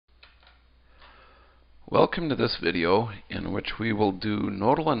Welcome to this video in which we will do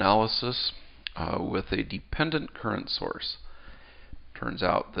nodal analysis with a dependent current source. Turns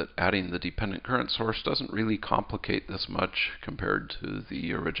out that adding the dependent current source doesn't really complicate this much compared to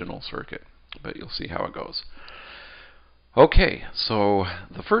the original circuit, but you'll see how it goes. Okay, so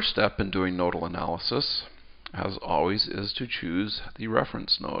the first step in doing nodal analysis, as always, is to choose the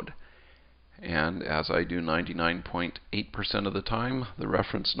reference node. And as I do 99.8% of the time, the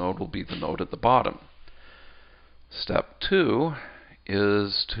reference node will be the node at the bottom. Step 2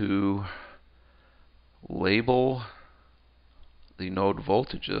 is to label the node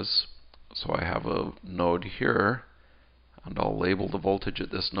voltages. So I have a node here, and I'll label the voltage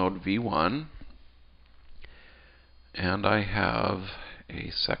at this node V1. And I have a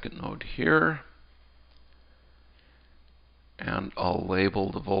second node here, and I'll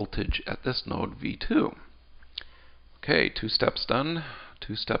label the voltage at this node V2. Okay, 2 steps done,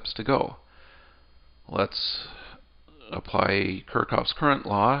 2 steps to go. Let's apply Kirchhoff's current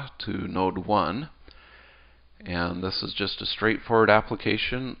law to node 1. And this is just a straightforward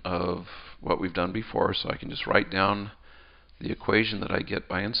application of what we've done before, so I can just write down the equation that I get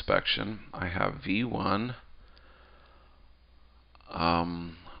by inspection. I have V1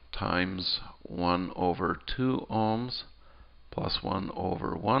 times 1 over 2 ohms plus 1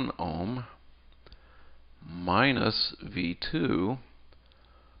 over 1 ohm minus V2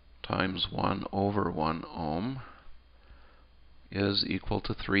 times 1 over 1 ohm is equal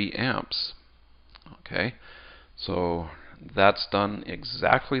to 3 amps. Okay, so that's done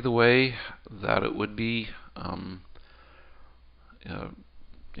exactly the way that it would be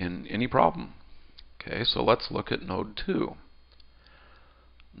in any problem. Okay, so let's look at node 2.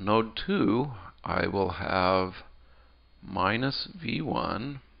 Node 2, I will have minus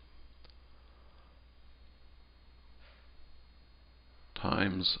V1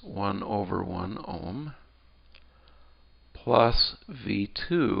 times 1 over 1 ohm plus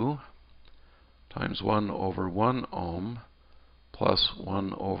V2 times 1 over 1 ohm plus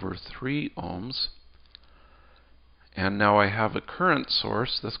 1 over 3 ohms. And now I have a current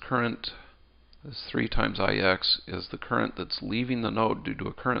source. This current, this 3 times Ix, is the current that's leaving the node due to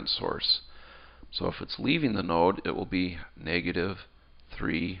a current source. So if it's leaving the node, it will be negative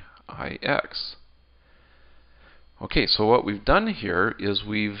 3Ix. Okay, so what we've done here is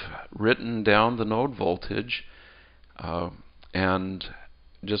we've written down the node voltage and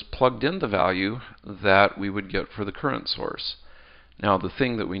just plugged in the value that we would get for the current source. Now, the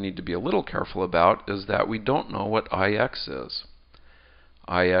thing that we need to be a little careful about is that we don't know what Ix is.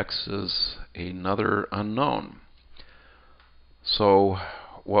 Ix is another unknown. So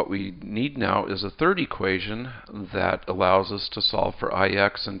what we need now is a third equation that allows us to solve for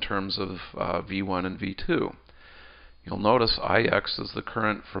Ix in terms of V1 and V2. You'll notice Ix is the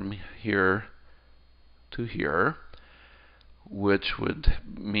current from here to here, which would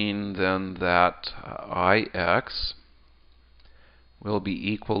mean then that Ix will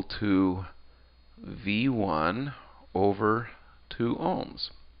be equal to V1 over 2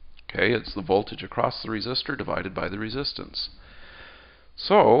 ohms. Okay, it's the voltage across the resistor divided by the resistance.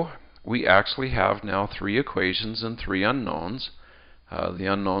 So we actually have now 3 equations and 3 unknowns. The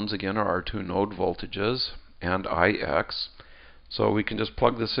unknowns again are our 2 node voltages and Ix. So we can just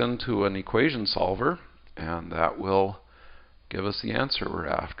plug this into an equation solver, and that will give us the answer we're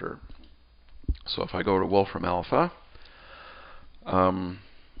after. So if I go to Wolfram alpha,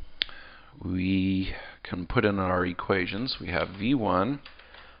 we can put in our equations. We have V1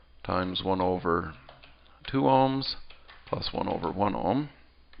 times 1 over 2 ohms plus 1 over 1 ohm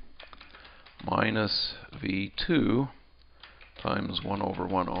minus V2 times 1 over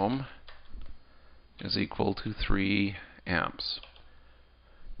 1 ohm is equal to 3 amps.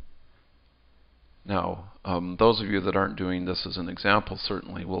 Now, those of you that aren't doing this as an example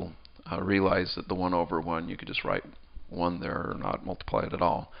certainly will realize that the 1 over 1, you could just write 1 there or not multiply it at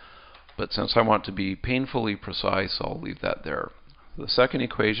all. But since I want to be painfully precise, I'll leave that there. The second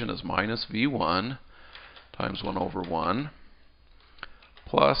equation is minus V1 times 1 over 1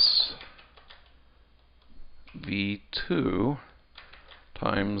 plus V2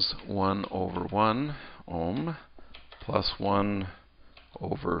 times 1 over 1 ohm plus 1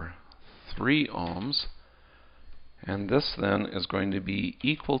 over 3 ohms, and this then is going to be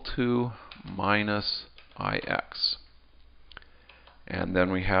equal to minus Ix. And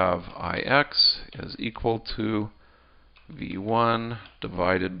then we have Ix is equal to V1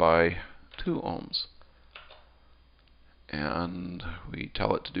 divided by 2 ohms. And we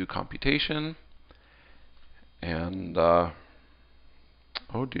tell it to do computation, and oh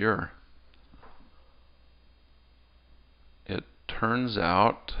dear, it turns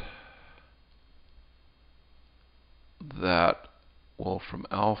out that Wolfram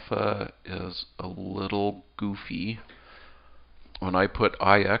alpha is a little goofy. When I put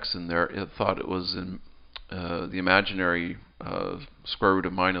Ix in there, it thought it was in the imaginary square root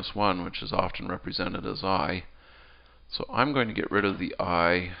of -1, which is often represented as I. So I'm going to get rid of the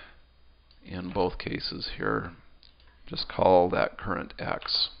I in both cases here. Just call that current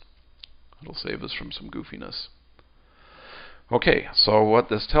X. It'll save us from some goofiness. Okay, so what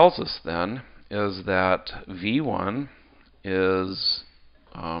this tells us then is that V1 is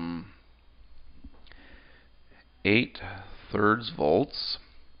 8/3 volts.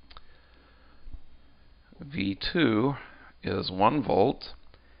 V2 is 1 volt,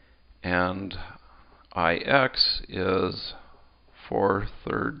 and Ix is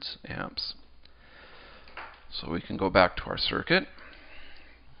 4/3 amps. So we can go back to our circuit,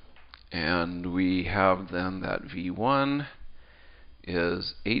 and we have then that V1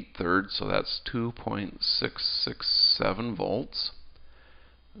 is 8/3, so that's 2.667 volts.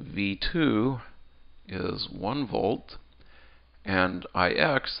 V2 is 1 volt, and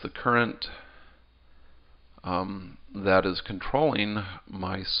Ix, the current that is controlling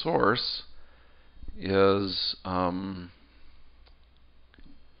my source, is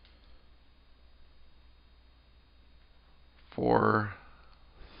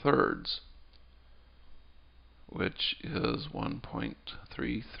 4/3, which is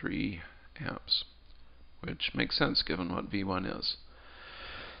 1.33 amps, which makes sense given what V1 is.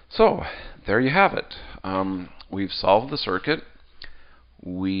 So there you have it. We've solved the circuit.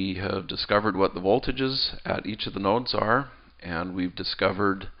 We have discovered what the voltages at each of the nodes are, and we've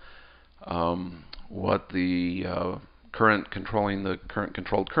discovered what the current controlling the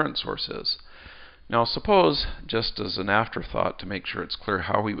controlled current source is. Now suppose, just as an afterthought to make sure it's clear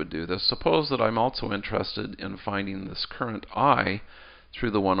how we would do this, suppose that I'm also interested in finding this current I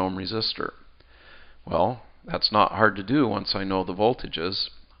through the 1 ohm resistor. Well, that's not hard to do once I know the voltages.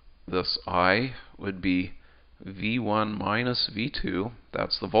 This I would be V1 minus V2,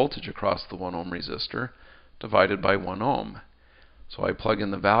 that's the voltage across the 1 ohm resistor, divided by 1 ohm. So I plug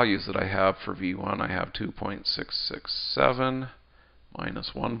in the values that I have for V1. I have 2.667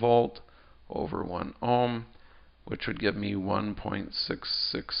 minus 1 volt over 1 ohm, which would give me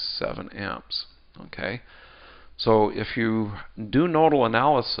 1.667 amps. Okay, so if you do nodal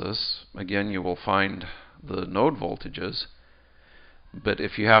analysis, again you will find the node voltages, but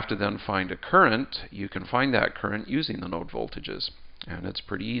if you have to then find a current, you can find that current using the node voltages, and it's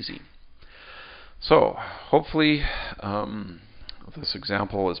pretty easy. So hopefully this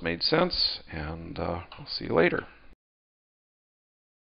example has made sense, and I'll see you later.